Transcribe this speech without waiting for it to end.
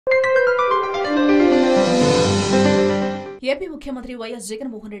AP ముఖ్యమంత్రి YS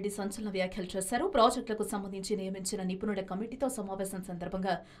Jaganmohan Reddy సంచలన వ్యాఖ్యలు చేశారు. ప్రాజెక్టులకు సంబంధించి నియమించిన నిపుణుల కమిటీతో సమావేశం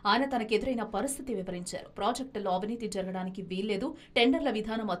సందర్భంగా ఆయన తనకెదురైన పరిస్థితి వివరించారు. ప్రాజెక్టుల్లో అవినీతి జరగడానికి వీల్లేదు, టెండర్ల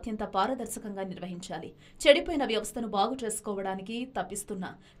విధానం అత్యంత పారదర్శకంగా నిర్వహించాలి, చెడిపోయిన వ్యవస్థను బాగు చేసుకోవడానికి తప్పిస్తున్న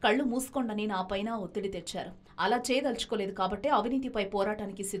కళ్లు మూసుకోండని నాపైన ఒత్తిడి తెచ్చారు. అలా చేయదలుచుకోలేదు కాబట్టి అవినీతిపై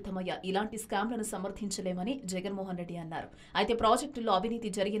పోరాటానికి సిద్ధమయ్యా. ఇలాంటి స్కామ్లను సమర్థించలేమని జగన్మోహన్ రెడ్డి అన్నారు. అయితే ప్రాజెక్టుల్లో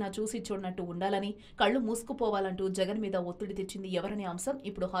అవినీతి జరిగినా చూసి చూడనట్టు ఉండాలని, కళ్లు మూసుకుపోవాలంటూ జగన్ మీద ఒత్తిడి తెచ్చింది ఎవరనే అంశం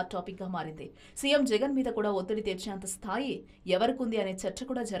ఇప్పుడు హాట్ టాపిక్ గా మారింది. సీఎం జగన్ మీద కూడా ఒత్తిడి తెచ్చేంత స్థాయి ఎవరికుంది అనే చర్చ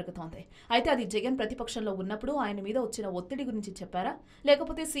కూడా జరుగుతోంది. అయితే అది జగన్ ప్రతిపక్షంలో ఉన్నప్పుడు ఆయన మీద వచ్చిన ఒత్తిడి గురించి చెప్పారా,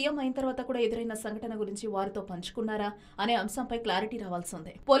 లేకపోతే సీఎం అయిన తర్వాత కూడా ఎదురైన సంఘటన గురించి వారితో పంచుకున్నారా అనే అంశంపై క్లారిటీ రావాల్సి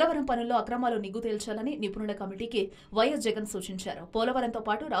ఉంది. పోలవరం పనుల్లో అక్రమాలు నిగ్గు తేల్చాలని నిపుణుల కమిటీకి వైఎస్ జగన్ సూచించారు. పోలవరంతో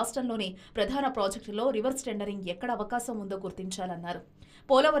పాటు రాష్ట్రంలోని ప్రధాన ప్రాజెక్టులో రివర్స్ టెండరింగ్ ఎక్కడ అవకాశం ఉందో గుర్తించాలన్నారు.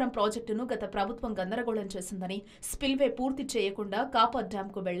 పోలవరం ప్రాజెక్టును గత ప్రభుత్వం గందరగోళం చేసిందని, స్పిల్వే పూర్తి చేయకుండా కాపర్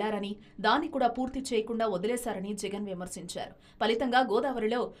డ్యాంకు వెళ్లారని, దాన్ని కూడా పూర్తి చేయకుండా వదిలేశారని జగన్ విమర్శించారు. ఫలితంగా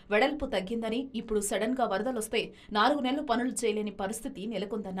గోదావరిలో వెడల్పు తగ్గిందని, ఇప్పుడు సడన్ గా వరదలొస్తే 4 నెలలు పనులు చేయలేని పరిస్థితి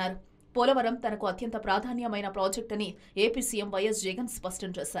నెలకొందన్నారు. పోలవరం తనకు అత్యంత ప్రాధాన్యమైన ప్రాజెక్ట్ అని ఏపీ సీఎం వైఎస్ జగన్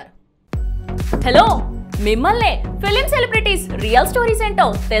స్పష్టం చేశారు. హలో, మిమ్మల్నే ఫిలిం సెలబ్రిటీస్ రియల్ స్టోరీస్ ఏంటో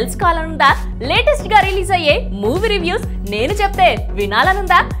తెలుసుకోవాలనుందా? లేటెస్ట్ గా రిలీజ్ అయ్యే మూవీ రివ్యూస్ నేను చెప్తే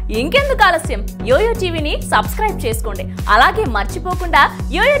వినాలనుందా? ఇంకెందుకు ఆలస్యం, యోయో టీవీని సబ్స్క్రైబ్ చేసుకోండి. అలాగే మర్చిపోకుండా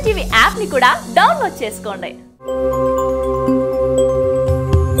యోయో టీవీ యాప్ ని కూడా డౌన్లోడ్ చేసుకోండి.